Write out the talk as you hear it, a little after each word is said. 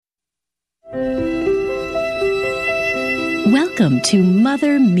Welcome to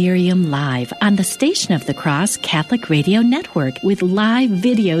Mother Miriam Live on the Station of the Cross Catholic Radio Network with live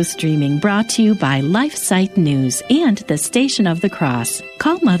video streaming brought to you by LifeSite News and the Station of the Cross.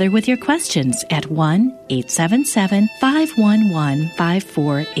 Call Mother with your questions at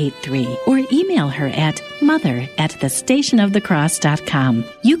 1-877-511-5483 or email her at mother@thestationofthecross.com.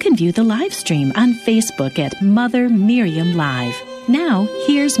 You can view the live stream on Facebook at Mother Miriam Live. Now,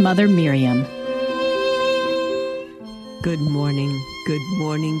 here's Mother Miriam. Good morning,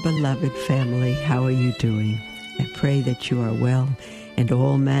 beloved family. How are you doing? I pray that you are well, and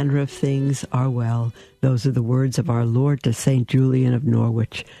all manner of things are well. Those are the words of our Lord to St. Julian of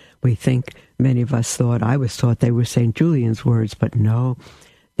Norwich. We think, many of us thought, I was taught they were St. Julian's words, but no,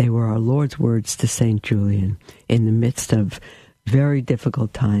 they were our Lord's words to St. Julian. In the midst of very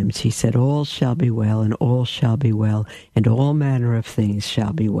difficult times, he said, all shall be well, and all shall be well, and all manner of things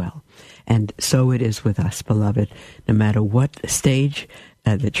shall be well. And so it is with us, beloved. No matter what stage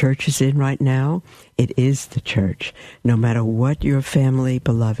the church is in right now, it is the church. No matter what your family,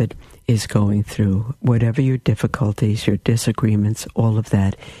 beloved, is going through, whatever your difficulties, your disagreements, all of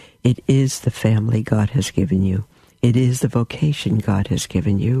that, it is the family God has given you. It is the vocation God has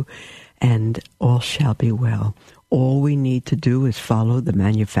given you, and all shall be well. All we need to do is follow the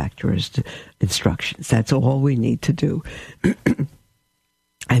manufacturer's instructions. That's all we need to do.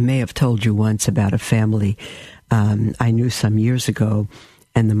 I may have told you once about a family I knew some years ago,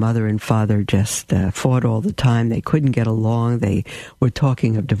 and the mother and father just fought all the time. They couldn't get along. They were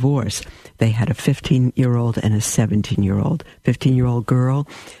talking of divorce. They had a 15-year-old and a 17-year-old. 15-year-old girl,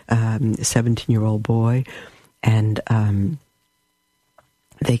 17-year-old boy, and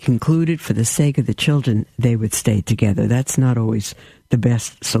they concluded for the sake of the children they would stay together. That's not always the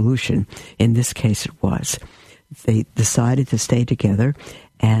best solution. In this case, it was. They decided to stay together,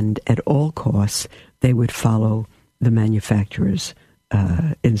 and at all costs, they would follow the manufacturer's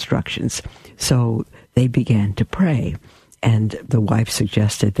instructions. So they began to pray, and the wife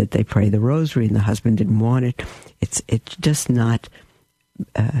suggested that they pray the rosary, and the husband didn't want it. It's just not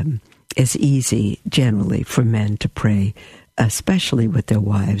as easy, generally, for men to pray, especially with their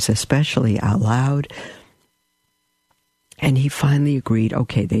wives, especially out loud. And he finally agreed,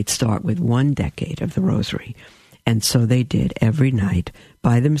 okay, they'd start with 1 decade of the rosary. And so they did every night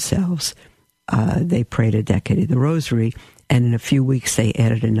by themselves. They prayed a decade of the rosary, and in a few weeks they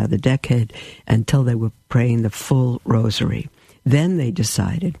added another decade until they were praying the full rosary. Then they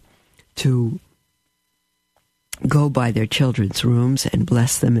decided to go by their children's rooms and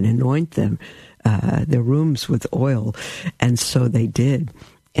bless them and anoint them, their rooms with oil. And so they did.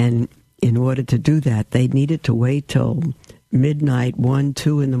 And in order to do that, they needed to wait till midnight, 1,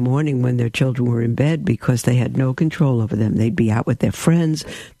 2 in the morning when their children were in bed, because they had no control over them. They'd be out with their friends,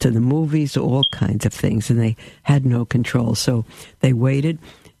 to the movies, all kinds of things, and they had no control. So they waited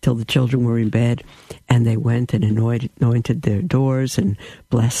till the children were in bed, and they went and anointed their doors and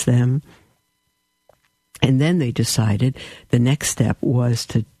blessed them. And then they decided the next step was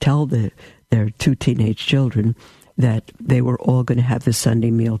to tell their 2 teenage children that they were all going to have the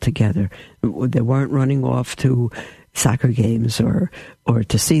Sunday meal together. They weren't running off to soccer games or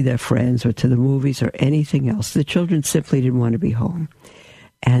to see their friends or to the movies or anything else. The children simply didn't want to be home.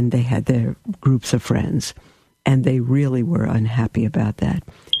 And they had their groups of friends. And they really were unhappy about that.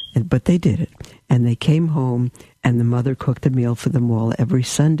 But they did it. And they came home, and the mother cooked a meal for them all every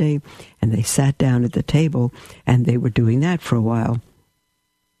Sunday. And they sat down at the table, and they were doing that for a while.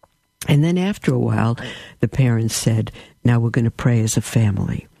 And then after a while, the parents said, now we're going to pray as a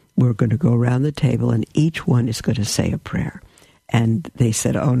family. We're going to go around the table, and each one is going to say a prayer. And they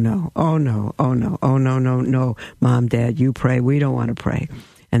said, oh, no, oh, no, oh, no, oh, no, no, no. Mom, Dad, you pray. We don't want to pray.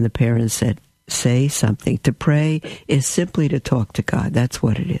 And the parents said, say something. To pray is simply to talk to God. That's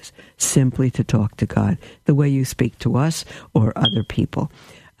what it is. Simply to talk to God, the way you speak to us or other people.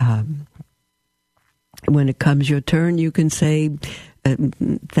 When it comes your turn, you can say,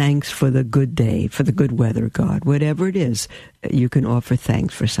 thanks for the good day, for the good weather, God. Whatever it is, you can offer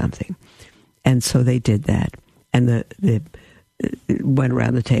thanks for something. And so they did that. And they went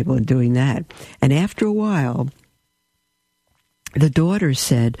around the table and doing that. And after a while, the daughter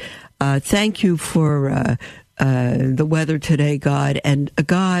said, thank you for the weather today, God. And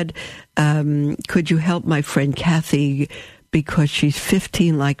God, could you help my friend Kathy, because she's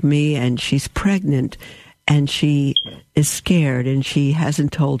 15 like me and she's pregnant and she is scared and she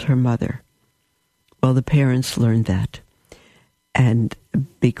hasn't told her mother. Well, the parents learned that. And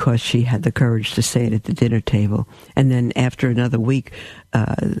because she had the courage to say it at the dinner table. And then after another week,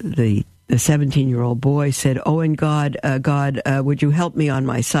 the the 17-year-old boy said, "Oh, and God, would you help me on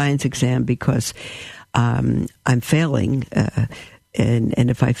my science exam because I'm failing, and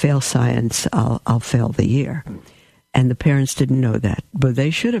if I fail science, I'll fail the year." And the parents didn't know that, but they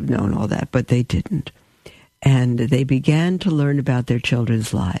should have known all that, but they didn't. And they began to learn about their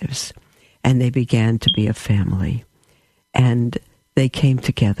children's lives, and they began to be a family, and they came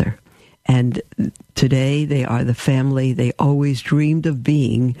together. And today they are the family they always dreamed of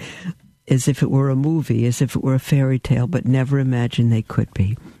being, as if it were a movie, as if it were a fairy tale, but never imagined they could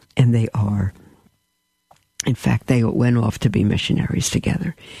be. And they are. In fact, they went off to be missionaries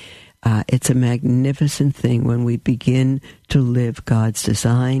together. It's a magnificent thing when we begin to live God's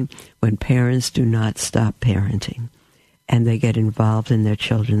design, when parents do not stop parenting, and they get involved in their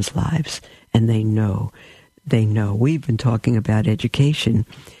children's lives, and they know. We've been talking about education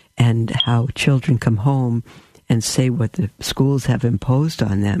and how children come home and say what the schools have imposed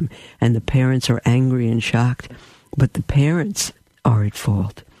on them, and the parents are angry and shocked, but the parents are at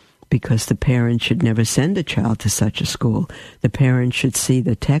fault, because the parents should never send a child to such a school. The parents should see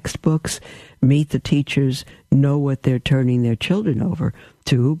the textbooks, meet the teachers, know what they're turning their children over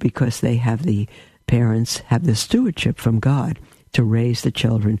to, because the parents have the stewardship from God to raise the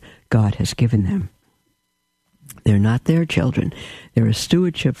children God has given them. They're not their children. They're a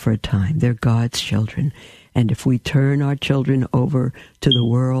stewardship for a time. They're God's children. And if we turn our children over to the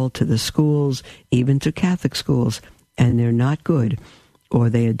world, to the schools, even to Catholic schools, and they're not good, or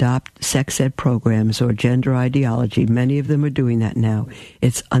they adopt sex ed programs or gender ideology, many of them are doing that now,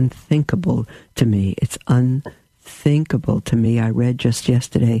 it's unthinkable to me. It's unthinkable to me. I read just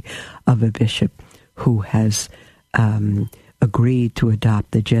yesterday of a bishop who has agreed to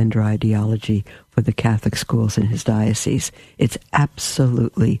adopt the gender ideology for the Catholic schools in his diocese. It's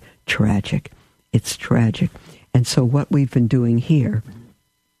absolutely tragic. It's tragic. And so what we've been doing here,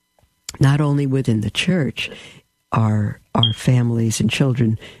 not only within the church, are families and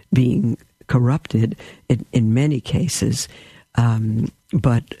children being corrupted in many cases,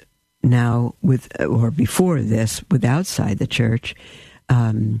 but now before this, with outside the church,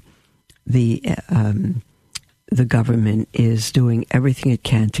 the government is doing everything it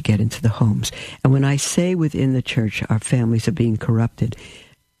can to get into the homes. And when I say within the church our families are being corrupted,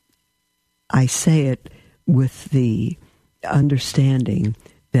 I say it with the understanding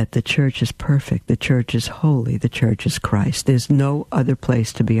that the church is perfect, the church is holy, the church is Christ. There's no other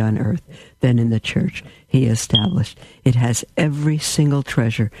place to be on earth than in the church He established. It has every single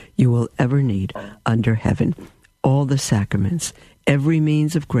treasure you will ever need under heaven, all the sacraments, every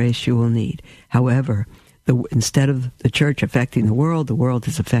means of grace you will need. However, instead of the church affecting the world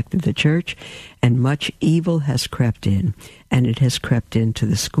has affected the church, and much evil has crept in, and it has crept into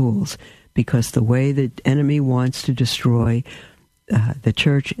the schools, because the way the enemy wants to destroy the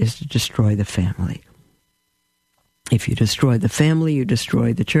church is to destroy the family. If you destroy the family, you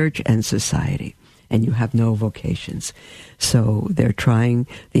destroy the church and society, and you have no vocations. So the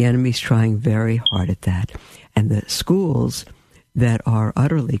enemy's trying very hard at that. And the schools that are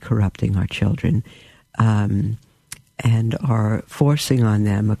utterly corrupting our children and are forcing on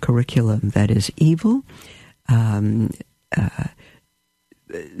them a curriculum that is evil,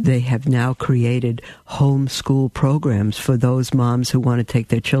 they have now created homeschool programs for those moms who want to take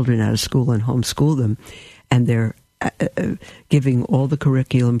their children out of school and homeschool them, and they're giving all the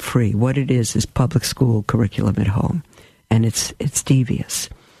curriculum free. What it is public school curriculum at home, and it's devious.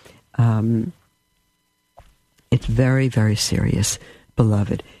 It's very, very serious,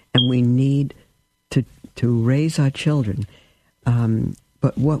 beloved, and we need to raise our children.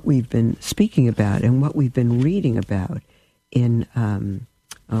 But what we've been speaking about and what we've been reading about in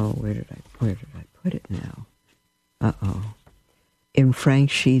where did I put it now? In Frank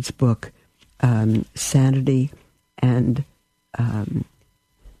Sheed's book, Society and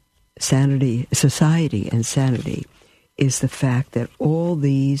Sanity, is the fact that all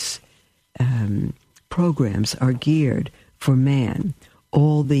these programs are geared for man.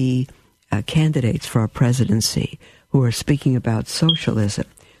 All the candidates for our presidency who are speaking about socialism,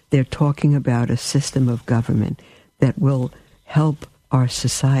 they're talking about a system of government that will help our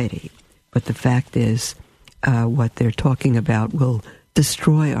society. But the fact is, what they're talking about will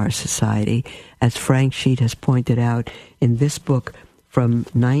destroy our society, as Frank Sheed has pointed out in this book from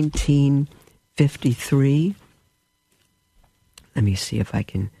 1953. Let me see if I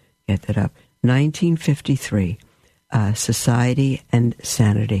can get that up. 1953, Society and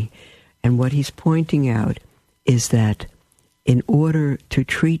Sanity. And what he's pointing out is that in order to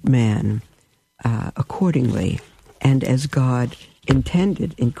treat man accordingly and as God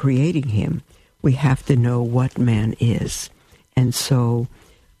intended in creating him, we have to know what man is. And so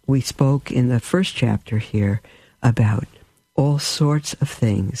we spoke in the first chapter here about all sorts of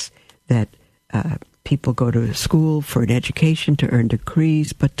things that people go to school for an education to earn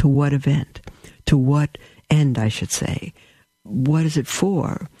degrees, but to what event? To what end, I should say? What is it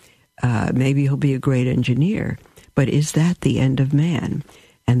for? Maybe he'll be a great engineer, but is that the end of man?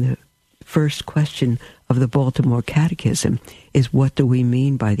 And the first question of the Baltimore Catechism is, what do we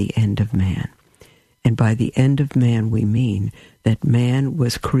mean by the end of man? And by the end of man, we mean that man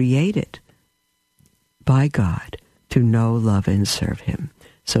was created by God to know, love, and serve him.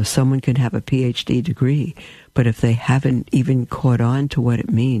 So someone can have a PhD degree, but if they haven't even caught on to what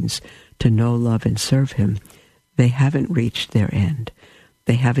it means to know, love, and serve him, they haven't reached their end.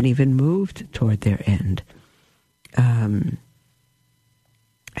 They haven't even moved toward their end. And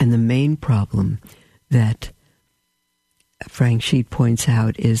the main problem that Frank Sheet points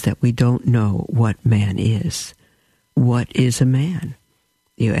out is that we don't know what man is. What is a man?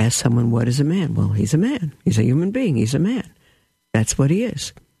 You ask someone, what is a man? Well, he's a man. He's a human being. He's a man. That's what he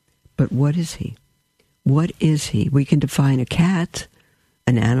is. But what is he? What is he? We can define a cat,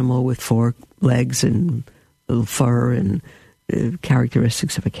 an animal with 4 legs and little fur and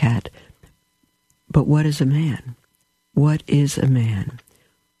characteristics of a cat. But what is a man? What is a man?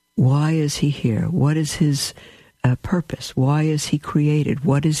 Why is he here? What is his purpose? Why is he created?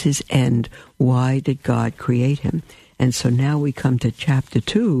 What is his end? Why did God create him? And so now we come to chapter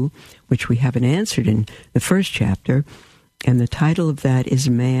 2, which we haven't answered in the first chapter, and the title of that is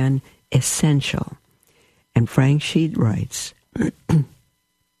Man Essential. And Frank Sheet writes,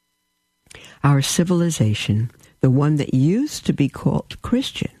 our civilization, the one that used to be called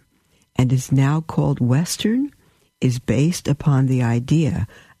Christian and is now called Western, is based upon the idea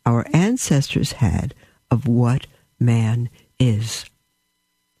our ancestors had of what man is.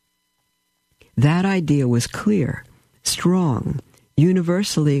 That idea was clear, strong,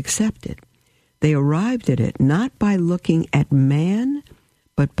 universally accepted. They arrived at it not by looking at man,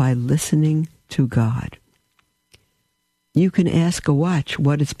 but by listening to God. You can ask a watch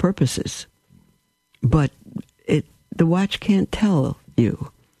what its purpose is, but the watch can't tell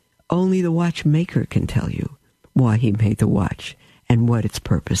you. Only the watchmaker can tell you why he made the watch and what its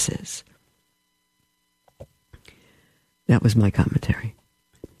purpose is. That was my commentary.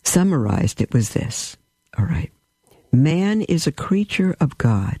 Summarized, it was this. All right. Man is a creature of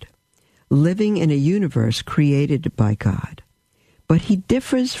God, living in a universe created by God. But he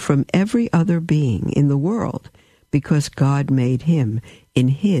differs from every other being in the world because God made him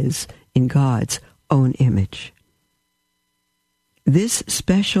in God's own image. This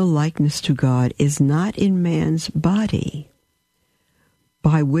special likeness to God is not in man's body,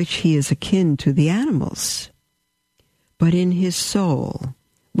 by which he is akin to the animals, but in his soul,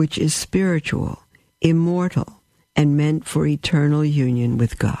 which is spiritual, immortal, and meant for eternal union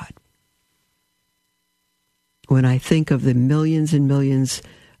with God. When I think of the millions and millions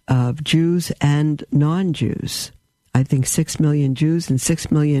of Jews and non-Jews, I think 6 million Jews and 6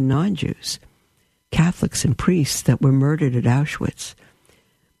 million non-Jews, Catholics and priests that were murdered at Auschwitz.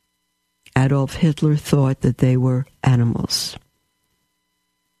 Adolf Hitler thought that they were animals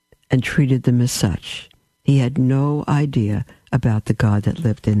and treated them as such. He had no idea about the God that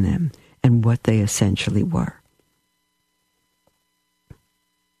lived in them and what they essentially were.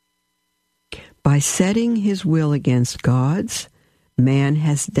 By setting his will against God's, man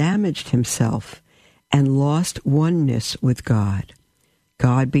has damaged himself and lost oneness with God.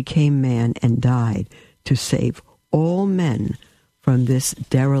 God became man and died to save all men from this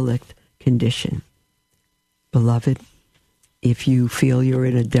derelict condition. Beloved, if you feel you're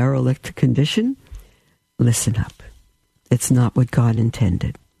in a derelict condition, listen up. It's not what God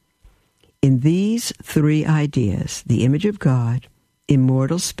intended. In these 3 ideas, the image of God,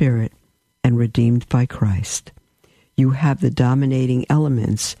 immortal spirit, and redeemed by Christ, you have the dominating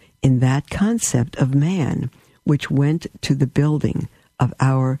elements in that concept of man which went to the building of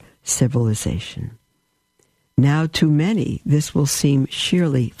our civilization. Now to many, this will seem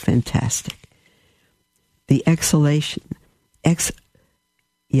sheerly fantastic. The exhalation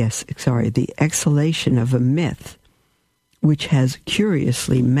of a myth which has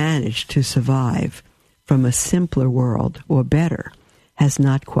curiously managed to survive from a simpler world, or better, has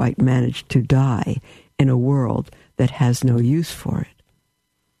not quite managed to die in a world that has no use for it.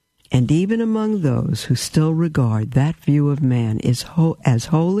 And even among those who still regard that view of man as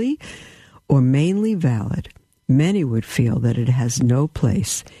holy or mainly valid, many would feel that it has no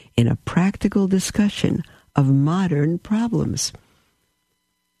place in a practical discussion of modern problems.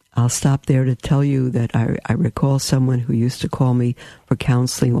 I'll stop there to tell you that I recall someone who used to call me for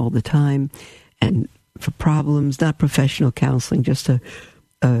counseling all the time, and for problems, not professional counseling, just to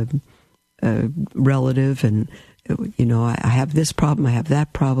relative, and I have this problem, I have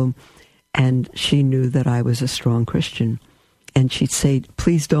that problem, and she knew that I was a strong Christian. And she'd say,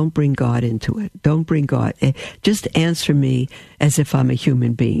 please don't bring God into it. Don't bring God. Just answer me as if I'm a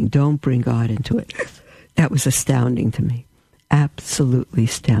human being. Don't bring God into it. That was astounding to me. Absolutely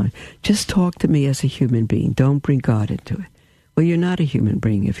astounding. Just talk to me as a human being. Don't bring God into it. Well, you're not a human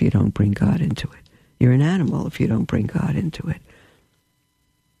being if you don't bring God into it. You're an animal if you don't bring God into it.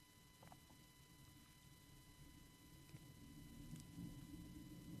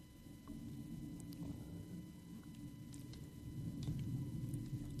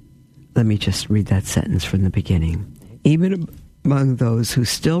 Let me just read that sentence from the beginning. Even among those who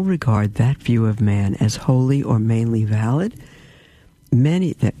still regard that view of man as wholly or mainly valid,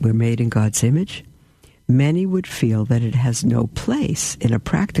 many that were made in God's image, many would feel that it has no place in a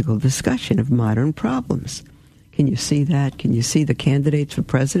practical discussion of modern problems. Can you see that? Can you see the candidates for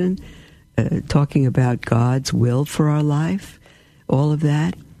president talking about God's will for our life? All of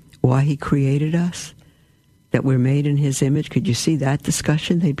that? Why he created us? That we're made in his image? Could you see that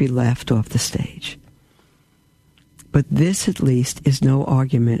discussion? They'd be laughed off the stage. But this, at least, is no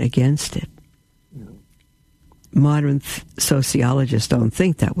argument against it. Modern sociologists don't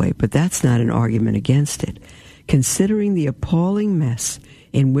think that way, but that's not an argument against it. Considering the appalling mess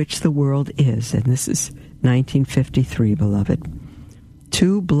in which the world is, and this is 1953, beloved,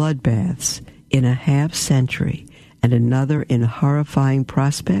 2 bloodbaths in a half-century and another in a horrifying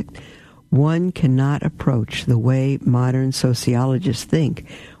prospect, one cannot approach the way modern sociologists think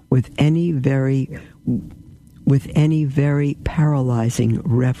with any very paralyzing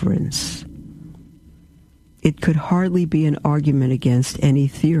reverence. It could hardly be an argument against any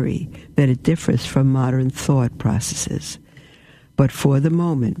theory that it differs from modern thought processes. But for the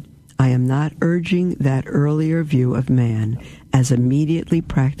moment, I am not urging that earlier view of man as immediately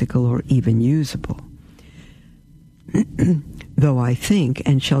practical or even usable. Though I think,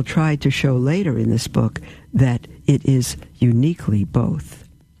 and shall try to show later in this book, that it is uniquely both.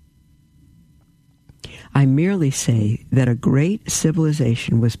 I merely say that a great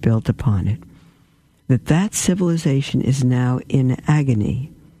civilization was built upon it, that civilization is now in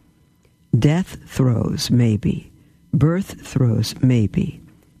agony. Death throes, maybe. Birth throes, maybe.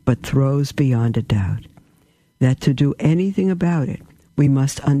 But throes beyond a doubt. That to do anything about it, we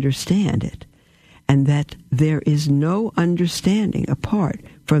must understand it. And that there is no understanding apart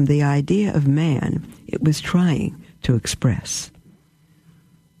from the idea of man it was trying to express.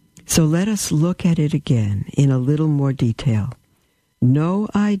 So let us look at it again in a little more detail. No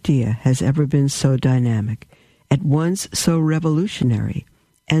idea has ever been so dynamic, at once so revolutionary,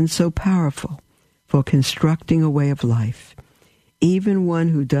 and so powerful for constructing a way of life. Even one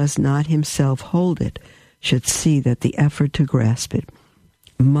who does not himself hold it should see that the effort to grasp it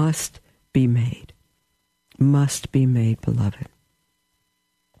must be made. Must be made, beloved.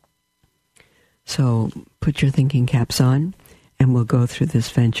 So put your thinking caps on, and we'll go through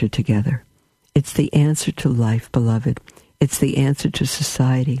this venture together. It's the answer to life, beloved. It's the answer to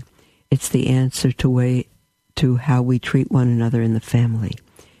society. It's the answer to how we treat one another in the family.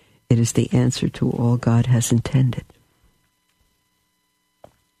 It is the answer to all God has intended.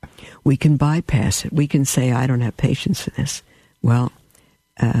 We can bypass it. We can say, I don't have patience for this. Well,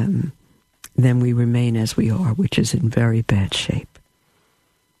 then we remain as we are, which is in very bad shape.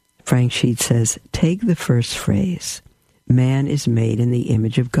 Frank Sheed says, take the first phrase, man is made in the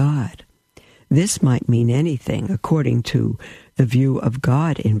image of God. This might mean anything according to the view of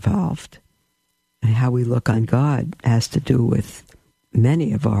God involved. And how we look on God has to do with much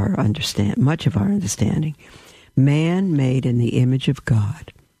of our understanding. Man made in the image of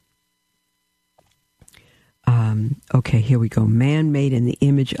God. Okay, here we go. Man made in the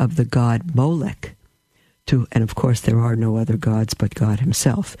image of the god Molech. And of course there are no other gods but God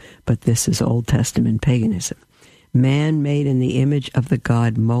himself, but this is Old Testament paganism. Man made in the image of the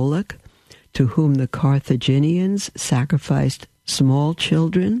god Molech, to whom the Carthaginians sacrificed small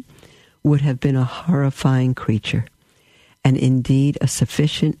children, would have been a horrifying creature. And indeed a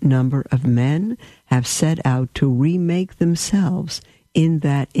sufficient number of men have set out to remake themselves in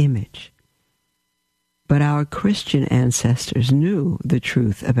that image. But our Christian ancestors knew the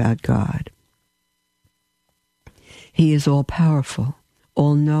truth about God. He is all-powerful,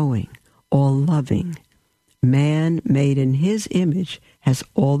 all-knowing, all-loving. Man made in his image has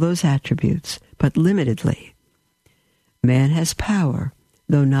all those attributes, but limitedly. Man has power,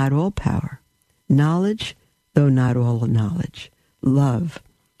 though not all power. Knowledge, though not all knowledge. Love,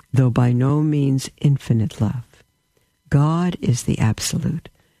 though by no means infinite love. God is the absolute,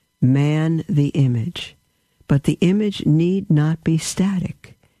 man the image. But the image need not be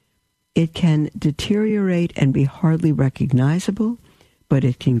static. It can deteriorate and be hardly recognizable, but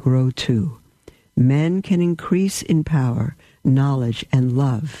it can grow too. Men can increase in power, knowledge, and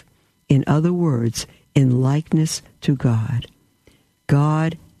love. In other words, in likeness to God.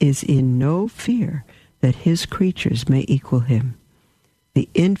 God is in no fear that his creatures may equal him. The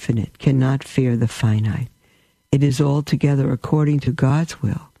infinite cannot fear the finite. It is altogether according to God's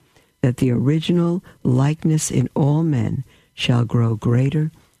will that the original likeness in all men shall grow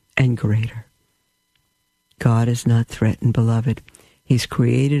greater and greater. God is not threatened, beloved. He's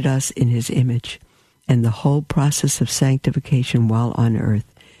created us in his image, and the whole process of sanctification while on earth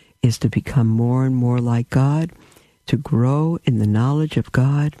is to become more and more like God, to grow in the knowledge of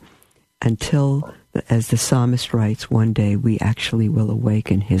God until, as the psalmist writes, one day we actually will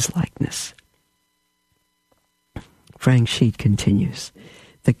awaken his likeness. Frank Sheet continues,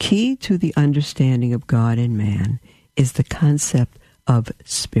 the key to the understanding of God and man is the concept of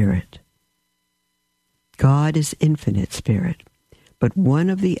spirit. God is infinite spirit, but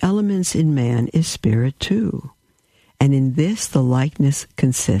one of the elements in man is spirit too, and in this the likeness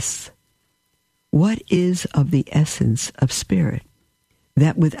consists. What is of the essence of spirit?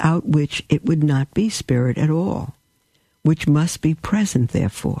 That without which it would not be spirit at all, which must be present,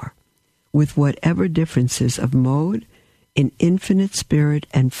 therefore, with whatever differences of mode in infinite spirit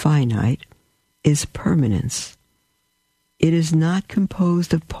and finite, is permanence. It is not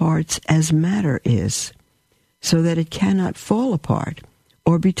composed of parts as matter is, so that it cannot fall apart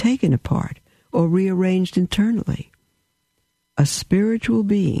or be taken apart or rearranged internally. A spiritual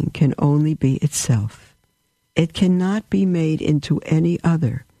being can only be itself. It cannot be made into any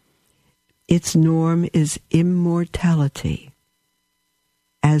other. Its norm is immortality.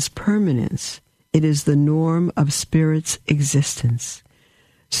 As permanence, it is the norm of spirit's existence.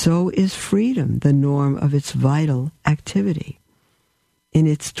 So is freedom the norm of its vital activity. In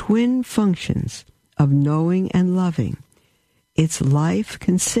its twin functions of knowing and loving, its life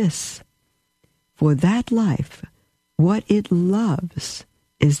consists. For that life, what it loves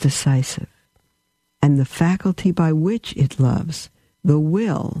is decisive, and the faculty by which it loves, the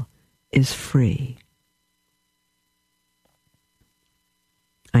will, is free.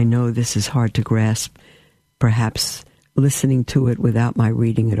 I know this is hard to grasp, perhaps listening to it without my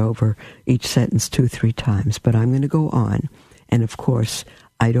reading it over each sentence 2-3 times, but I'm going to go on. And of course,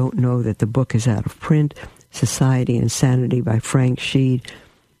 I don't know that the book is out of print. Society and Sanity by Frank Sheet,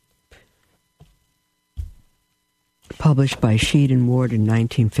 published by Sheet and Ward in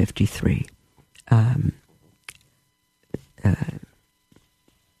 1953.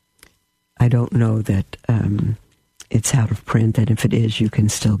 I don't know that it's out of print, and if it is, you can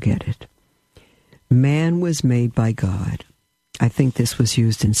still get it. Man was made by God. I think this was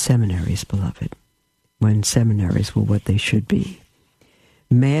used in seminaries, beloved, when seminaries were what they should be.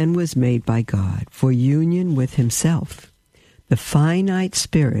 Man was made by God for union with himself. The finite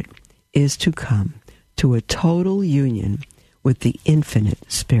spirit is to come to a total union with the infinite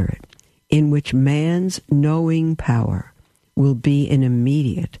spirit, in which man's knowing power will be an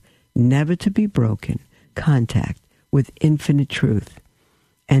immediate, never to be broken contact with infinite truth,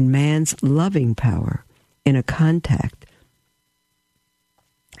 and man's loving power in a contact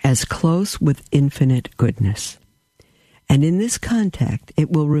as close with infinite goodness. And in this contact, it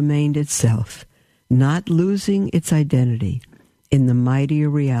will remain itself, not losing its identity in the mightier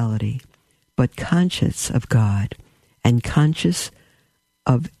reality, but conscious of God and conscious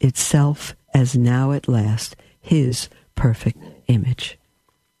of itself as now at last his perfect image.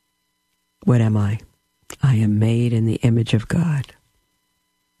 What am I? I am made in the image of God.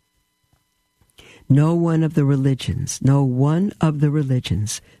 No one of the religions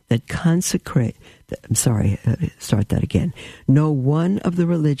that consecrate, No one of the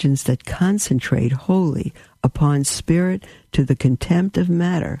religions that concentrate wholly upon spirit to the contempt of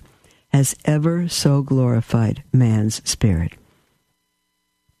matter has ever so glorified man's spirit.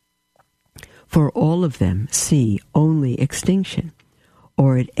 For all of them see only extinction,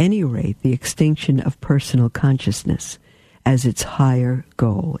 or at any rate the extinction of personal consciousness as its higher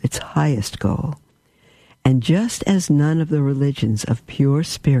goal, its highest goal. And just as none of the religions of pure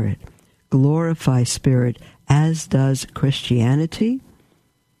spirit glorify spirit as does Christianity,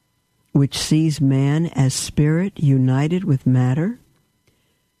 which sees man as spirit united with matter,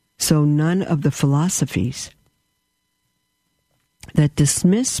 so none of the philosophies that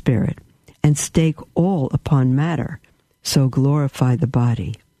dismiss spirit and stake all upon matter so glorify the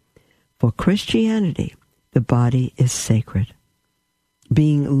body. For Christianity, the body is sacred,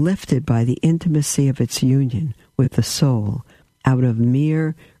 being lifted by the intimacy of its union with the soul out of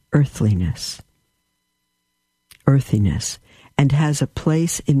mere earthliness. earthiness and has a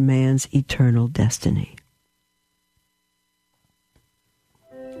place in man's eternal destiny.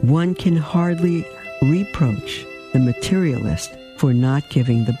 One can hardly reproach the materialist for not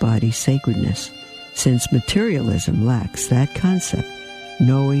giving the body sacredness, since materialism lacks that concept,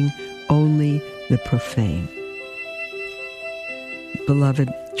 knowing only the profane.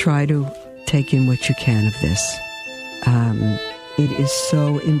 Beloved, try to take in what you can of this. It is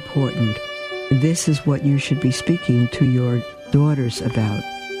so important. This is what you should be speaking to your daughters about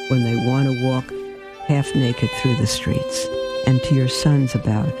when they want to walk half naked through the streets, and to your sons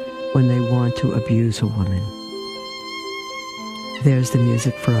about when they want to abuse a woman. There's the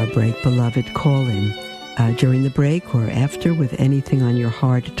music for our break. Beloved, call in during the break or after with anything on your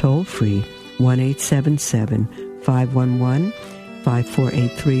heart, toll free,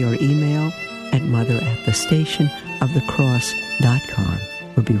 1-877-511-5483, or email at mother@thestationofthecross.com.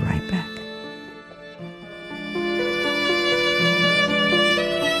 We'll be right back.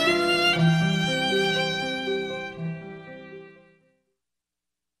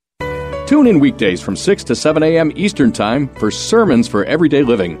 Tune in weekdays from 6 to 7 a.m. Eastern Time for Sermons for Everyday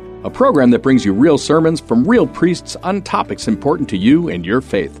Living, a program that brings you real sermons from real priests on topics important to you and your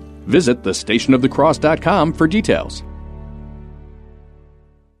faith. Visit thestationofthecross.com for details.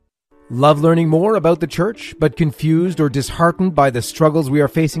 Love learning more about the church, but confused or disheartened by the struggles we are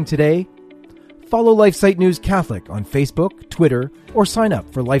facing today? Follow LifeSite News Catholic on Facebook, Twitter, or sign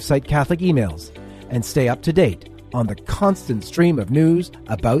up for LifeSite Catholic emails and stay up to date on the constant stream of news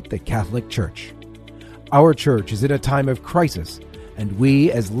about the Catholic Church. Our church is in a time of crisis, and we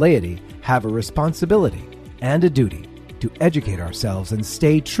as laity have a responsibility and a duty to educate ourselves and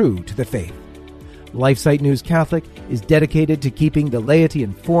stay true to the faith. LifeSite News Catholic is dedicated to keeping the laity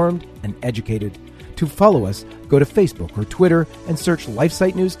informed and educated. To follow us, go to Facebook or Twitter and search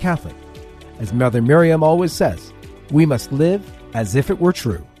LifeSite News Catholic. As Mother Miriam always says, we must live as if it were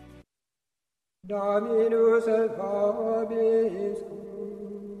true. Dominus et vobiscum,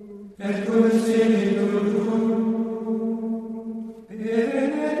 et cum spiritu tuo,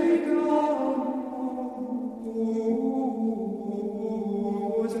 benedictus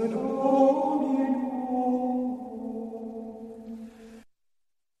et Domino.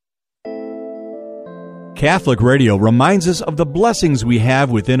 Catholic Radio reminds us of the blessings we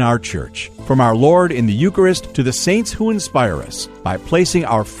have within our church, from our Lord in the Eucharist to the saints who inspire us. By placing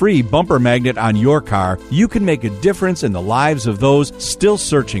our free bumper magnet on your car, you can make a difference in the lives of those still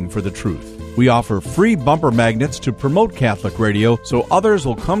searching for the truth. We offer free bumper magnets to promote Catholic Radio so others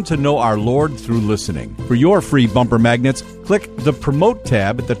will come to know our Lord through listening. For your free bumper magnets, click the Promote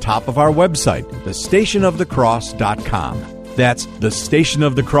tab at the top of our website, thestationofthecross.com. That's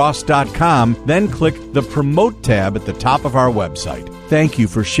thestationofthecross.com. Then click the Promote tab at the top of our website. Thank you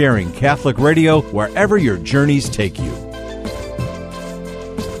for sharing Catholic Radio wherever your journeys take you.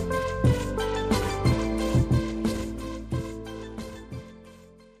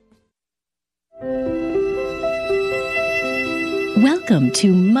 Welcome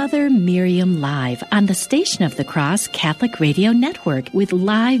to Mother Miriam Live on the Station of the Cross Catholic Radio Network with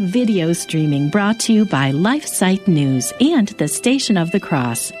live video streaming brought to you by LifeSite News and the Station of the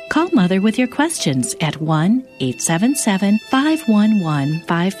Cross. Call Mother with your questions at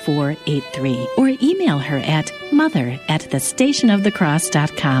 1-877-511-5483 or email her at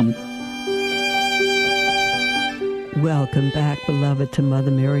mother@thestationofthecross.com. Welcome back, beloved, to Mother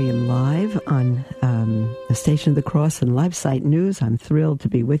Miriam Live on the Station of the Cross and LifeSite News. I'm thrilled to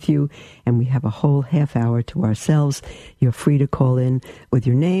be with you, and we have a whole half hour to ourselves. You're free to call in with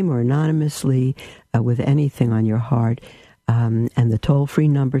your name or anonymously with anything on your heart. And the toll-free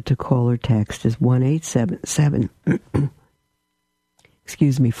number to call or text is 1-877,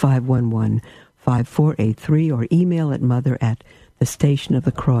 511-5483, or email at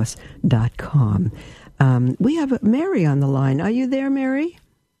mother@thestationofthecross.com. We have Mary on the line. Are you there, Mary?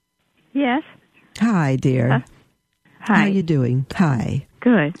 Yes. Hi, dear. Hi. How are you doing? Hi.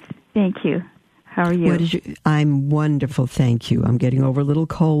 Good. Thank you. How are you? I'm wonderful, thank you. I'm getting over a little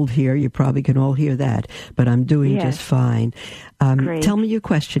cold here. You probably can all hear that, but I'm doing just fine. Great. Tell me your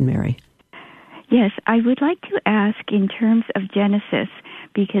question, Mary. Yes, I would like to ask in terms of Genesis,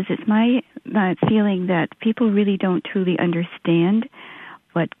 because it's my feeling that people really don't truly understand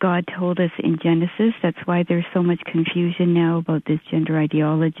what God told us in Genesis. That's why there's so much confusion now about this gender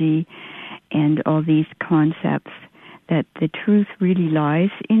ideology and all these concepts, that the truth really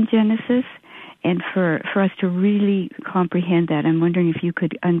lies in Genesis. And for us to really comprehend that, I'm wondering if you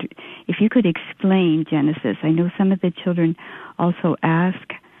could explain Genesis. I know some of the children also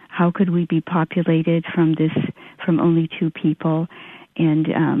ask, how could we be populated from only two people?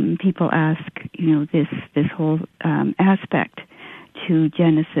 And people ask, this whole aspect to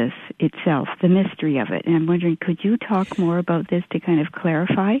Genesis itself, the mystery of it. And I'm wondering, could you talk more about this to kind of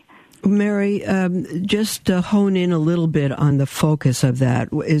clarify? Mary, just hone in a little bit on the focus of that.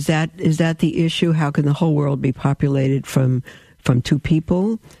 Is that the issue? How can the whole world be populated from two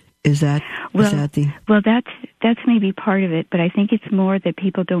people? Is that the... Well, that's maybe part of it, but I think it's more that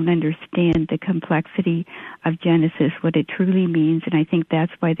people don't understand the complexity of Genesis, what it truly means, and I think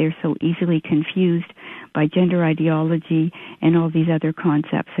that's why they're so easily confused by gender ideology and all these other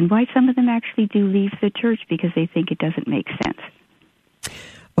concepts, and why some of them actually do leave the church because they think it doesn't make sense.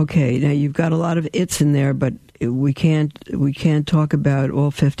 Okay, now you've got a lot of "it's" in there, but we can't talk about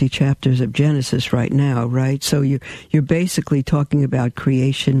all 50 chapters of Genesis right now, right? So you're basically talking about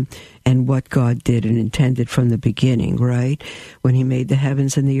creation and what God did and intended from the beginning, right? When He made the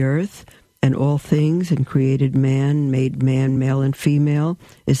heavens and the earth and all things and created man, made man male and female.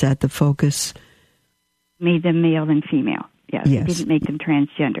 Is that the focus? Made them male and female. Yes. He didn't make them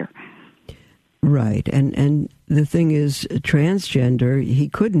transgender. Right, and the thing is, transgender, He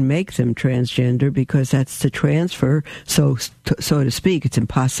couldn't make them transgender because that's to transfer, so to speak, it's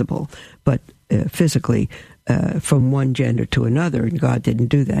impossible. But physically, from one gender to another, and God didn't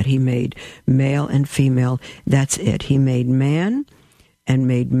do that. He made male and female, that's it. He made man, and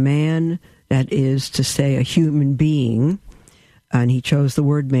made man, that is to say a human being, and He chose the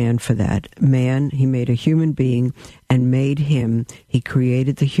word man for that. Man, He made a human being and made him. He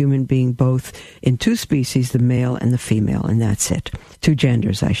created the human being both in two species, the male and the female, and that's it. Two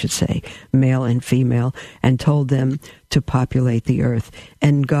genders, I should say, male and female, and told them to populate the earth.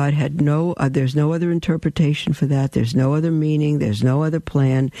 And God had there's no other interpretation for that. There's no other meaning. There's no other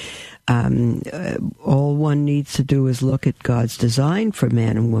plan. All one needs to do is look at God's design for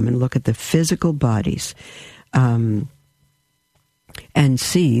man and woman, look at the physical bodies, and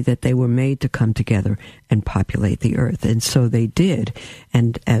see that they were made to come together and populate the earth. And so they did.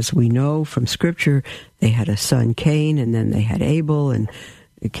 And as we know from Scripture, they had a son, Cain, and then they had Abel, and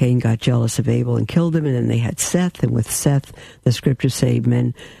Cain got jealous of Abel and killed him, and then they had Seth, and with Seth, the Scriptures say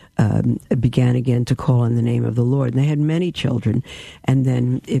men began again to call on the name of the Lord. And they had many children. And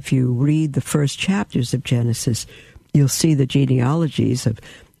then if you read the first chapters of Genesis, you'll see the genealogies of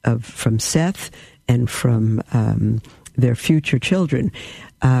from Seth and from their future children.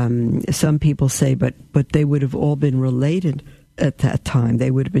 Some people say, but they would have all been related at that time. They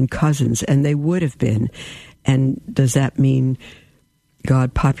would have been cousins, and they would have been. And does that mean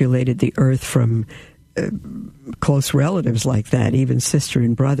God populated the earth from close relatives like that, even sister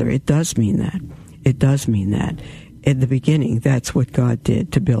and brother? It does mean that. It does mean that. In the beginning, that's what God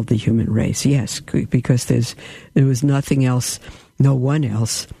did to build the human race. Yes, because there was nothing else, no one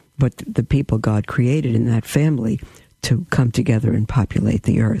else, but the people God created in that family to come together and populate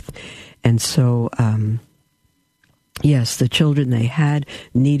the earth. And so, yes, the children they had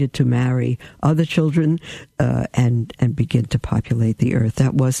needed to marry other children and begin to populate the earth.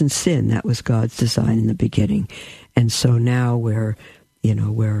 That wasn't sin. That was God's design in the beginning. And so now we're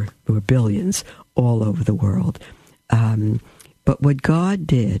billions all over the world. But what God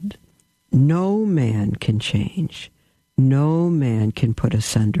did, no man can change. No man can put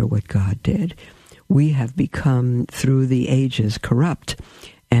asunder what God did. We have become, through the ages, corrupt.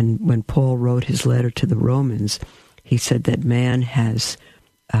 And when Paul wrote his letter to the Romans, he said that man has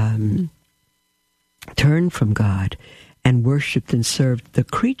turned from God and worshipped and served the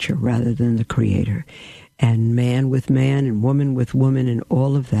creature rather than the Creator. And man with man and woman with woman and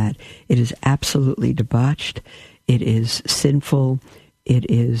all of that, it is absolutely debauched. It is sinful. It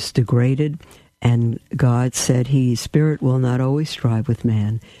is degraded. And God said His Spirit will not always strive with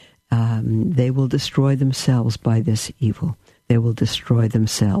man. They will destroy themselves by this evil. They will destroy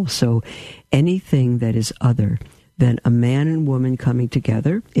themselves. So anything that is other than a man and woman coming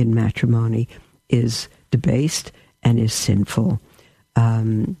together in matrimony is debased and is sinful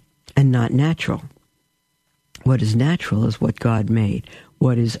and not natural. What is natural is what God made.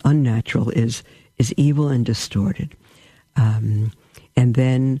 What is unnatural is evil and distorted. And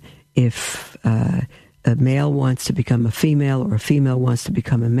then if a male wants to become a female or a female wants to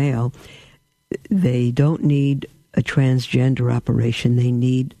become a male, they don't need a transgender operation. They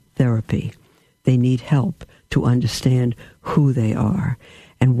need therapy. They need help to understand who they are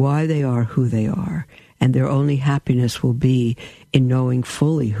and why they are who they are. And their only happiness will be in knowing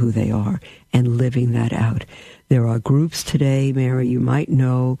fully who they are and living that out. There are groups today, Mary, you might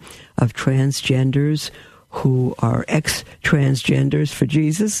know, of transgenders who are ex-transgenders for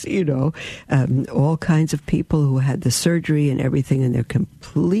Jesus, all kinds of people who had the surgery and everything, and they're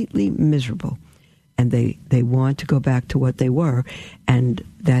completely miserable. and they want to go back to what they were, and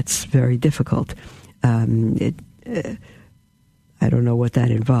that's very difficult. I don't know what that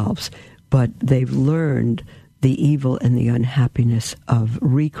involves, but they've learned the evil and the unhappiness of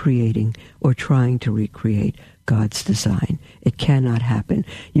recreating or trying to recreate God's design. It cannot happen.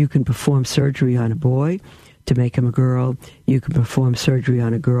 You can perform surgery on a boy to make him a girl. You can perform surgery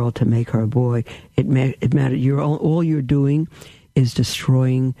on a girl to make her a boy. It matters. All you're doing is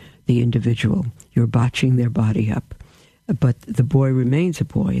destroying the individual. You're botching their body up. But the boy remains a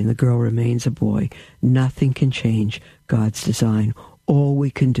boy and the girl remains a boy. Nothing can change God's design. All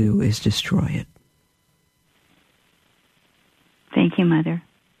we can do is destroy it. Thank you, Mother.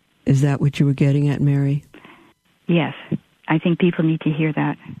 Is that what you were getting at, Mary? Yes. I think people need to hear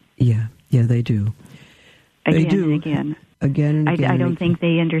that. Yeah, they do. Again they do. And again. Again and again. I don't think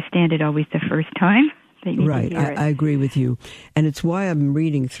they understand it always the first time. They need right, to hear it. I agree with you. And it's why I'm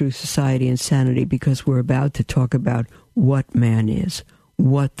reading through Society and Sanity, because we're about to talk about what man is,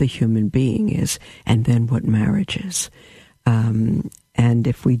 what the human being is, and then what marriage is. And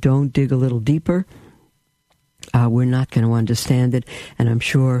if we don't dig a little deeper, we're not going to understand it. And I'm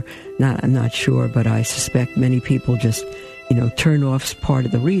not sure, but I suspect many people just, turn off part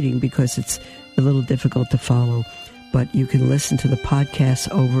of the reading because it's a little difficult to follow. But you can listen to the podcast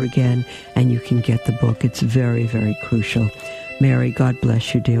over again, and you can get the book. It's very, very crucial. Mary, God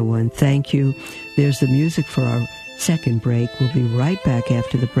bless you, dear one. Thank you. There's the music for our second break. We'll be right back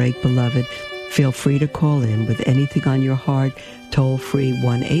after the break, beloved. Feel free to call in with anything on your heart. Toll free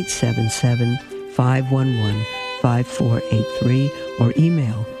 1-877-511-5483 or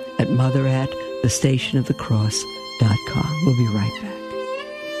email at mother@thestationofthecross.com. We'll be right back.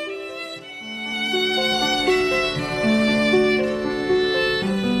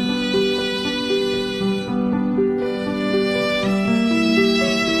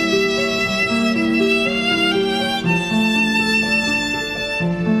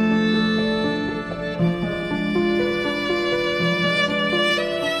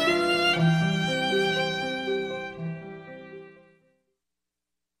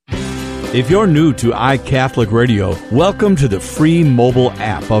 If you're new to iCatholic Radio, welcome to the free mobile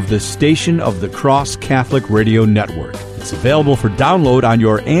app of the Station of the Cross Catholic Radio Network. It's available for download on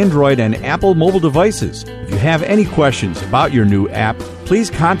your Android and Apple mobile devices. If you have any questions about your new app, please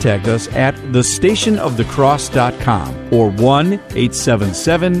contact us at thestationofthecross.com or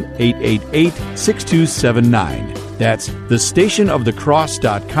 1-877-888-6279. That's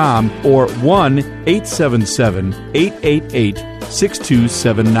thestationofthecross.com or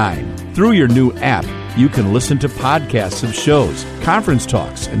 1-877-888-6279. Through your new app, you can listen to podcasts of shows, conference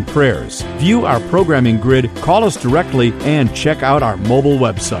talks, and prayers. View our programming grid, call us directly, and check out our mobile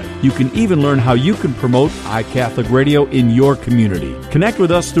website. You can even learn how you can promote iCatholic Radio in your community. Connect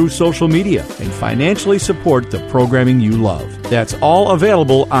with us through social media and financially support the programming you love. That's all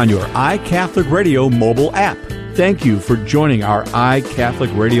available on your iCatholic Radio mobile app. Thank you for joining our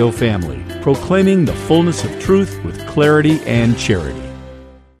iCatholic Radio family, proclaiming the fullness of truth with clarity and charity.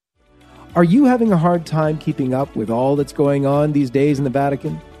 Are you having a hard time keeping up with all that's going on these days in the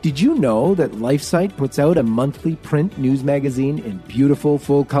Vatican? Did you know that LifeSite puts out a monthly print news magazine in beautiful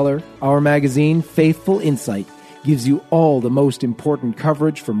full color? Our magazine, Faithful Insight, gives you all the most important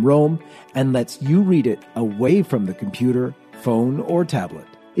coverage from Rome and lets you read it away from the computer, phone, or tablet.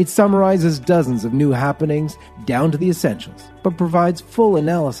 It summarizes dozens of new happenings down to the essentials, but provides full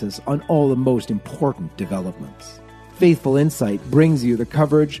analysis on all the most important developments. Faithful Insight brings you the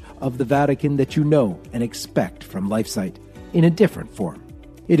coverage of the Vatican that you know and expect from LifeSite in a different form.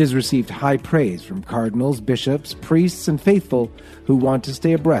 It has received high praise from cardinals, bishops, priests, and faithful who want to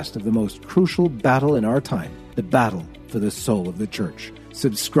stay abreast of the most crucial battle in our time, the battle for the soul of the Church.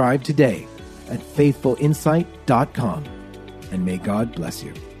 Subscribe today at faithfulinsight.com, and may God bless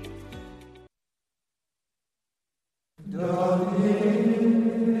you.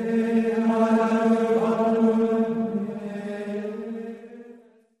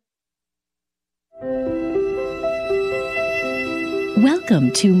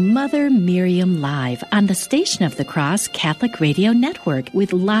 Welcome to Mother Miriam Live on the Station of the Cross Catholic Radio Network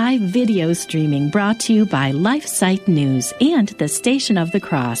with live video streaming brought to you by LifeSite News and the Station of the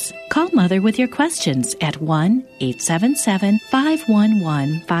Cross. Call Mother with your questions at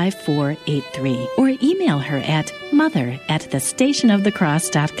 1-877-511-5483 or email her at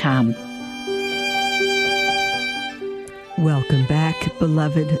mother@thestationofthecross.com. Welcome back,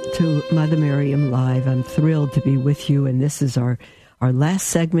 beloved, to Mother Miriam Live. I'm thrilled to be with you, and this is our last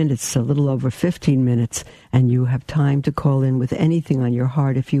segment. It's a little over 15 minutes, and you have time to call in with anything on your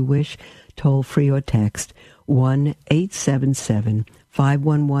heart if you wish, toll free or text 1-877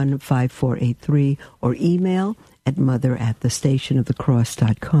 511-5483, or email at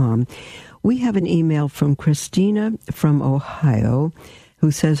mother@thestationofthecross.com. We have an email from Christina from Ohio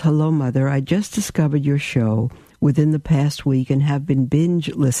who says, "Hello, Mother. I just discovered your show within the past week and have been binge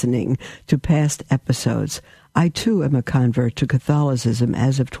listening to past episodes. I, too, am a convert to Catholicism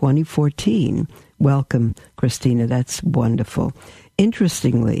as of 2014. Welcome, Christina. That's wonderful.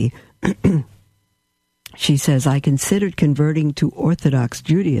 Interestingly," she says, "I considered converting to Orthodox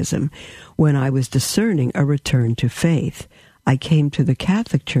Judaism when I was discerning a return to faith. I came to the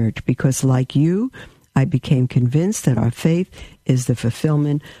Catholic Church because, like you, I became convinced that our faith is the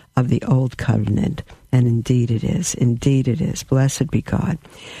fulfillment of the Old Covenant." And indeed it is. Indeed it is. Blessed be God.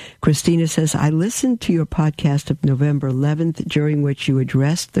 Christina says, "I listened to your podcast of November 11th, during which you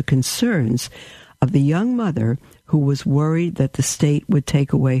addressed the concerns of the young mother who was worried that the state would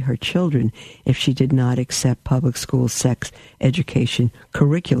take away her children if she did not accept public school sex education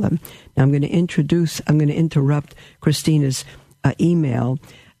curriculum." Now I'm going to interrupt Christina's email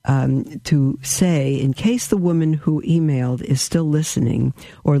to say, in case the woman who emailed is still listening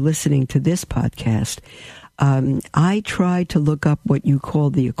or listening to this podcast, I tried to look up what you call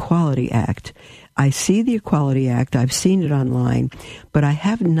the Equality Act. I see the Equality Act. I've seen it online, but I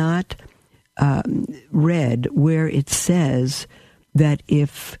have not read where it says that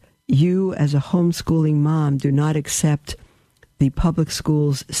if you as a homeschooling mom do not accept the public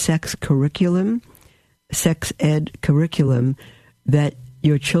school's sex ed curriculum, that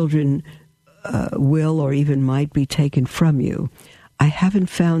your children will or even might be taken from you. I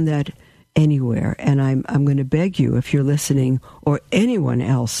haven't found that anywhere, and I'm going to beg you, if you're listening, or anyone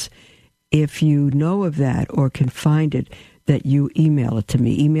else, if you know of that or can find it, that you email it to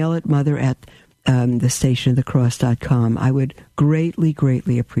me. Email it, mother@thestationofthecross.com. I would greatly,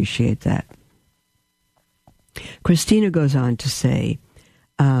 greatly appreciate that. Christina goes on to say,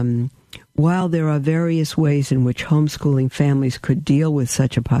 while there are various ways in which homeschooling families could deal with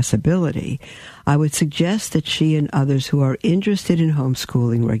such a possibility, I would suggest that she and others who are interested in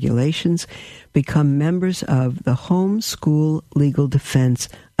homeschooling regulations become members of the Homeschool Legal Defense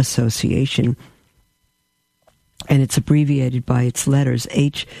Association, and it's abbreviated by its letters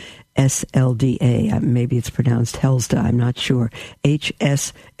HSLDA. Maybe it's pronounced HELSDA, I'm not sure.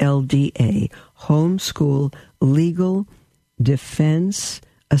 HSLDA, Homeschool Legal Defense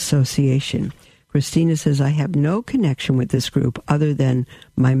Association. Christina says, "I have no connection with this group other than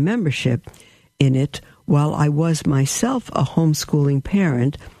my membership in it. While I was myself a homeschooling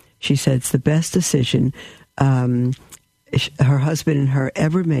parent," she said it's the best decision her husband and her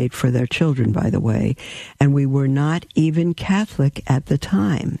ever made for their children, by the way, and we were not even Catholic at the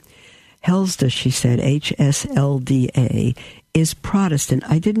time. HELSDA, she said, HSLDA, is Protestant.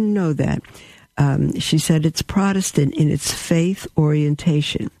 I didn't know that. She said it's Protestant in its faith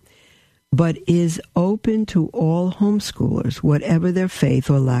orientation, but is open to all homeschoolers, whatever their faith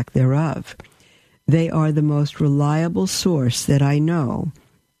or lack thereof. They are the most reliable source that I know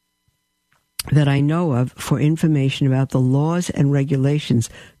of for information about the laws and regulations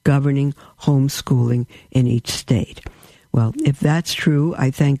governing homeschooling in each state. Well, if that's true,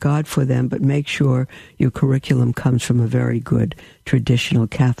 I thank God for them, but make sure your curriculum comes from a very good traditional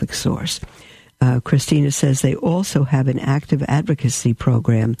Catholic source. Christina says they also have an active advocacy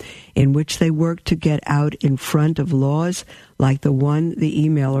program in which they work to get out in front of laws like the one the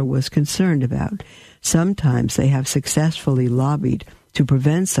emailer was concerned about. Sometimes they have successfully lobbied to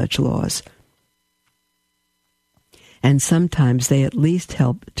prevent such laws, and sometimes they at least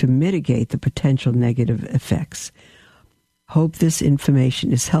help to mitigate the potential negative effects. Hope this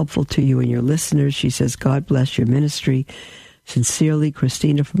information is helpful to you and your listeners. She says, God bless your ministry. Sincerely,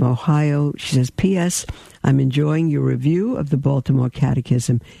 Christina from Ohio. She says, P.S. I'm enjoying your review of the Baltimore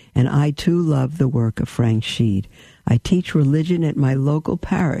Catechism, and I too love the work of Frank Sheed. I teach religion at my local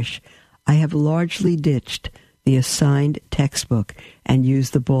parish. I have largely ditched the assigned textbook and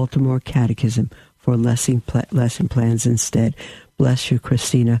used the Baltimore Catechism for lesson plans instead. Bless you,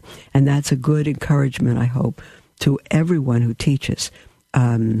 Christina. And that's a good encouragement, I hope, to everyone who teaches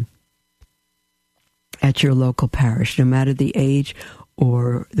at your local parish, no matter the age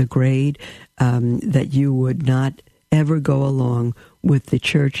or the grade, that you would not ever go along with the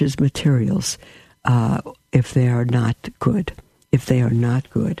church's materials if they are not good. If they are not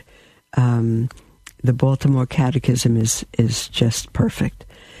good. The Baltimore Catechism is just perfect.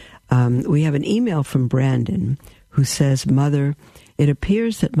 We have an email from Brandon who says, Mother, it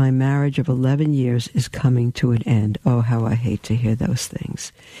appears that my marriage of 11 years is coming to an end. Oh, how I hate to hear those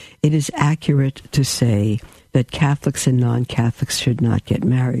things. It is accurate to say that Catholics and non-Catholics should not get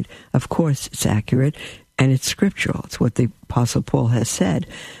married. Of course, it's accurate. And it's scriptural. It's what the Apostle Paul has said,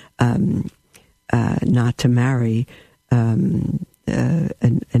 not to marry an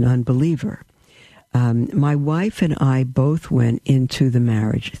unbeliever. My wife and I both went into the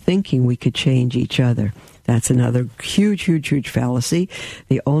marriage thinking we could change each other. That's another huge, huge, huge fallacy.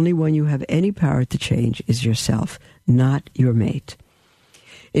 The only one you have any power to change is yourself, not your mate.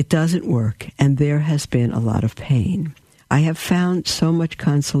 It doesn't work, and there has been a lot of pain. I have found so much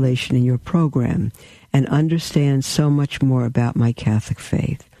consolation in your program and understand so much more about my Catholic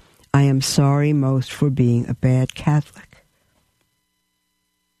faith. I am sorry most for being a bad Catholic.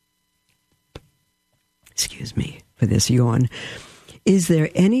 Excuse me for this yawn. Is there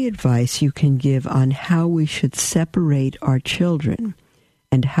any advice you can give on how we should separate our children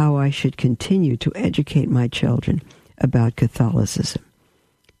and how I should continue to educate my children about Catholicism?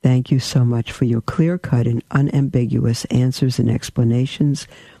 Thank you so much for your clear-cut and unambiguous answers and explanations.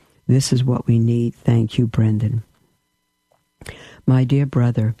 This is what we need. Thank you, Brendan. My dear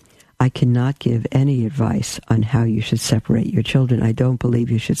brother, I cannot give any advice on how you should separate your children. I don't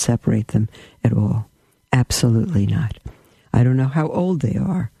believe you should separate them at all. Absolutely not. I don't know how old they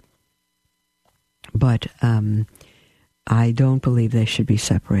are, but I don't believe they should be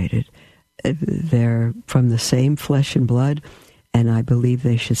separated. They're from the same flesh and blood, and I believe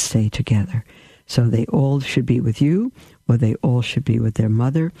they should stay together. So they all should be with you, or they all should be with their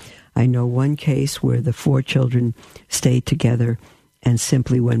mother. I know one case where the 4 children stayed together and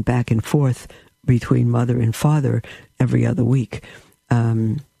simply went back and forth between mother and father every other week.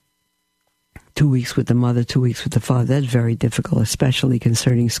 2 weeks with the mother, 2 weeks with the father. That's very difficult, especially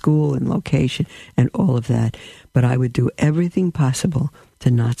concerning school and location and all of that. But I would do everything possible to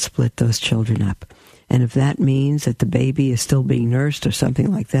not split those children up. And if that means that the baby is still being nursed or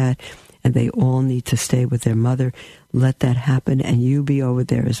something like that, and they all need to stay with their mother, let that happen, and you be over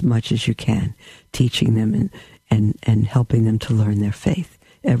there as much as you can, teaching them and helping them to learn their faith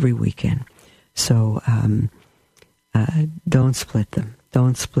every weekend. So don't split them.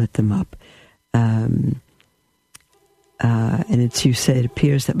 Don't split them up. And it's, you said, it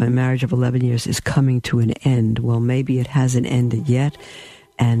appears that my marriage of 11 years is coming to an end. Well, maybe it hasn't ended yet,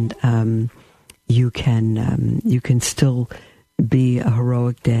 and you can still be a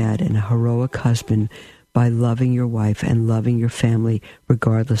heroic dad and a heroic husband by loving your wife and loving your family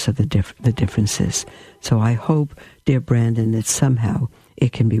regardless of the differences. So I hope, dear Brandon, that somehow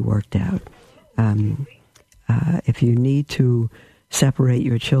it can be worked out. If you need to separate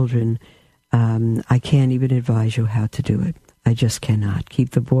your children, I can't even advise you how to do it. I just cannot.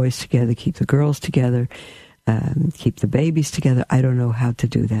 Keep the boys together, keep the girls together, keep the babies together. I don't know how to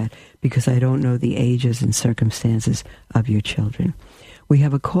do that because I don't know the ages and circumstances of your children. We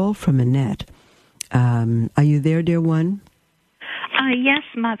have a call from Annette. Are you there, dear one? Yes,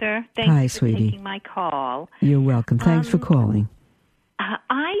 Mother. Thanks Hi, for sweetie. taking my call. You're welcome. Thanks for calling.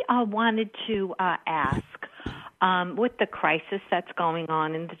 I wanted to ask, with the crisis that's going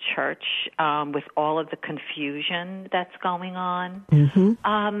on in the church, with all of the confusion that's going on,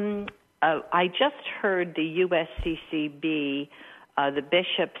 I just heard the USCCB, the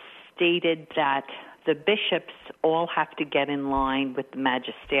bishops stated that the bishops all have to get in line with the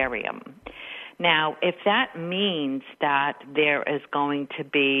magisterium. Now, if that means that there is going to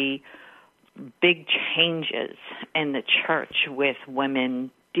be big changes in the church with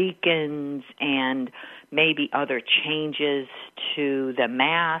women deacons and maybe other changes to the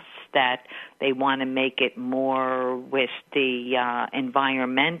Mass, that they want to make it more with the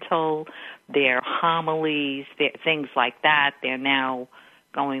environmental, their homilies, things like that. They're now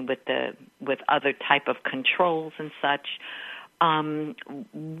going with other type of controls and such.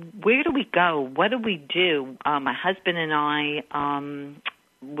 Where do we go? What do we do? My husband and I,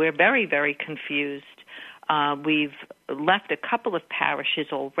 we're very, very confused. We've left a couple of parishes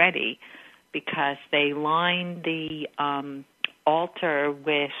already because they lined the altar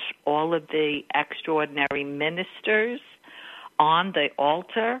with all of the extraordinary ministers on the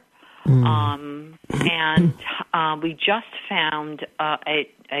altar. And we just found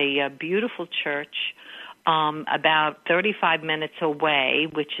a beautiful church about 35 minutes away,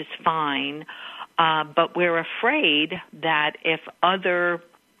 which is fine. But we're afraid that if other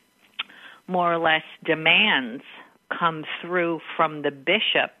more or less demands come through from the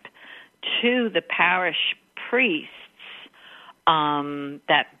bishop to the parish priests,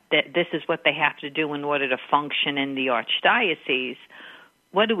 that this is what they have to do in order to function in the archdiocese,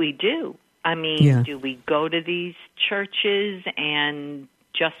 what do we do? I mean, do we go to these churches and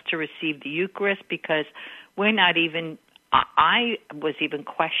just to receive the Eucharist? Because we're not even, I was even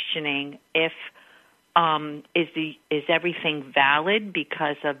questioning if is everything valid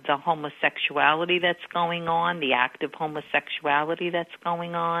because of the homosexuality that's going on, the active homosexuality that's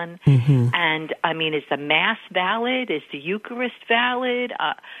going on? Mm-hmm. And, I mean, is the Mass valid? Is the Eucharist valid?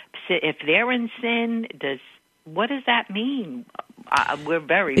 If they're in sin, what does that mean? We're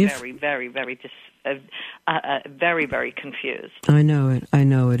very, very, very, very very, very confused. I know it.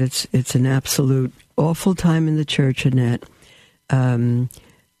 It's an absolute awful time in the church, Annette.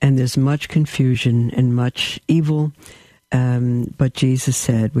 And there's much confusion and much evil. But Jesus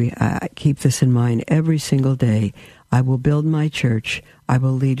said, I keep this in mind every single day. I will build my church. I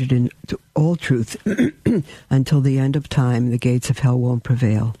will lead it into all truth until the end of time. The gates of hell won't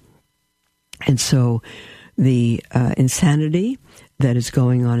prevail. And so the insanity that is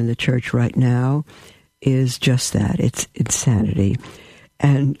going on in the church right now is just that. It's insanity.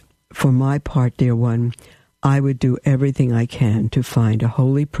 And for my part, dear one, I would do everything I can to find a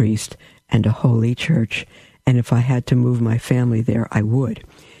holy priest and a holy church. And if I had to move my family there, I would.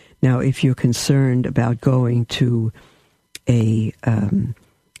 Now, if you're concerned about going to a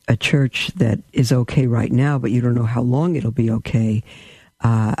church that is okay right now, but you don't know how long it'll be okay,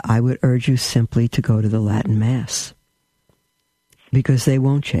 I would urge you simply to go to the Latin Mass, because they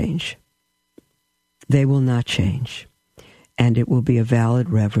won't change. They will not change. And it will be a valid,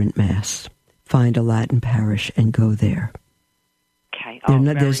 reverent Mass. Find a Latin parish and go there. Okay.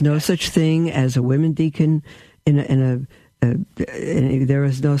 There's no such thing as a women deacon there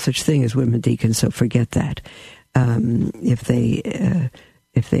is no such thing as women deacons, so forget that. If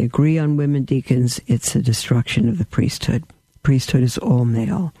they agree on women deacons, it's a destruction of the priesthood. Priesthood is all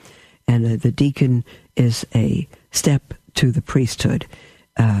male, and the deacon is a step to the priesthood.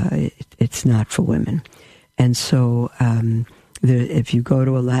 It's not for women. And so if you go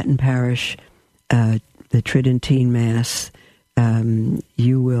to a Latin parish, the Tridentine Mass,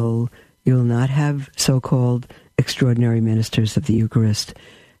 you will not have so-called extraordinary ministers of the Eucharist.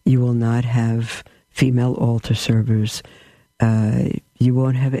 You will not have female altar servers. You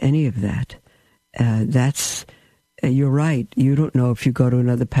won't have any of that. You're right. You don't know if you go to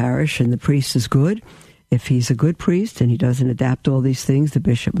another parish and the priest is good. If he's a good priest and he doesn't adapt all these things, the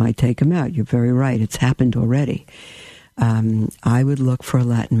bishop might take him out. You're very right. It's happened already. I would look for a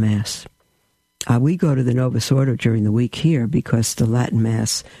Latin Mass. We go to the Novus Ordo during the week here because the Latin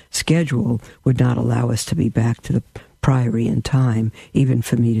Mass schedule would not allow us to be back to the priory in time, even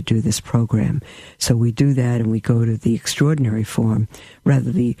for me to do this program. So we do that, and we go to the extraordinary form,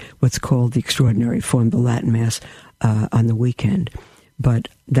 rather what's called the extraordinary form, the Latin Mass, on the weekend. But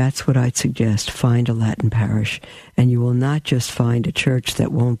that's what I'd suggest. Find a Latin parish, and you will not just find a church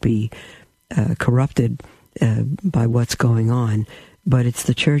that won't be corrupted by what's going on, but it's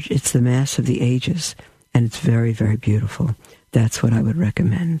the church, it's the Mass of the ages, and it's very, very beautiful. That's what I would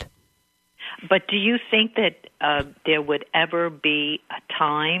recommend. But do you think that there would ever be a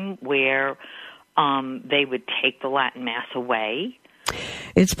time where they would take the Latin Mass away?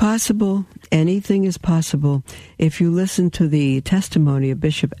 It's possible. Anything is possible. If you listen to the testimony of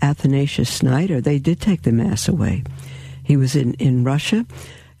Bishop Athanasius Schneider, they did take the Mass away. He was in Russia,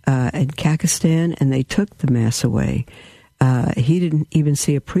 in Kakistan, and they took the Mass away. He didn't even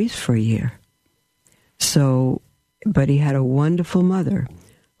see a priest for a year. But he had a wonderful mother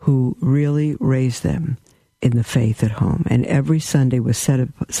who really raised them in the faith at home. And every Sunday was set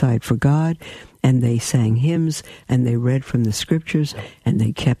aside for God, and they sang hymns, and they read from the scriptures, and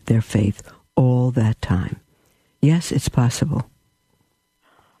they kept their faith all that time. Yes, it's possible.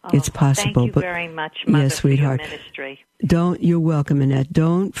 It's possible. Thank you very much, Mother, yes, sweetheart. for your ministry. You're welcome, Annette.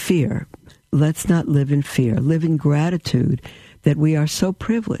 Don't fear. Let's not live in fear. Live in gratitude that we are so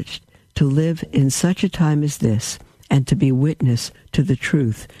privileged to live in such a time as this and to be witness to the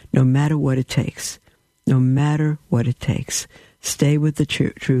truth, no matter what it takes. No matter what it takes. Stay with the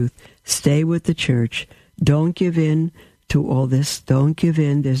truth. Stay with the church. Don't give in to all this. Don't give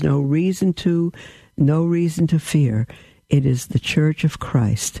in. There's no reason to fear. It is the Church of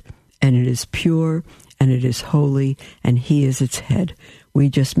Christ, and it is pure, and it is holy, and He is its head. We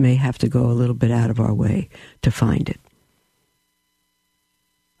just may have to go a little bit out of our way to find it.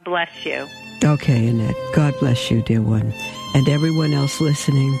 Bless you. Okay, Annette. God bless you, dear one. And everyone else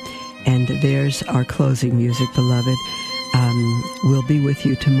listening. And there's our closing music, beloved. We'll be with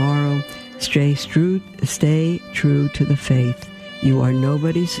you tomorrow. Stay true to the faith. You are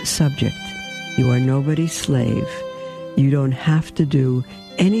nobody's subject. You are nobody's slave. You don't have to do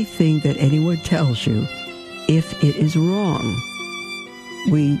anything that anyone tells you if it is wrong.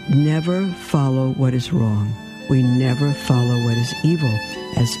 We never follow what is wrong. We never follow what is evil.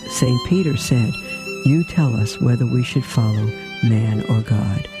 As St. Peter said, you tell us whether we should follow man or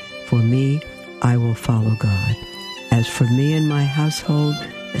God. For me, I will follow God. As for me and my household,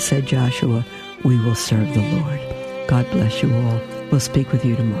 said Joshua, we will serve the Lord. God bless you all. We'll speak with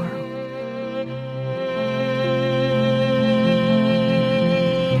you tomorrow.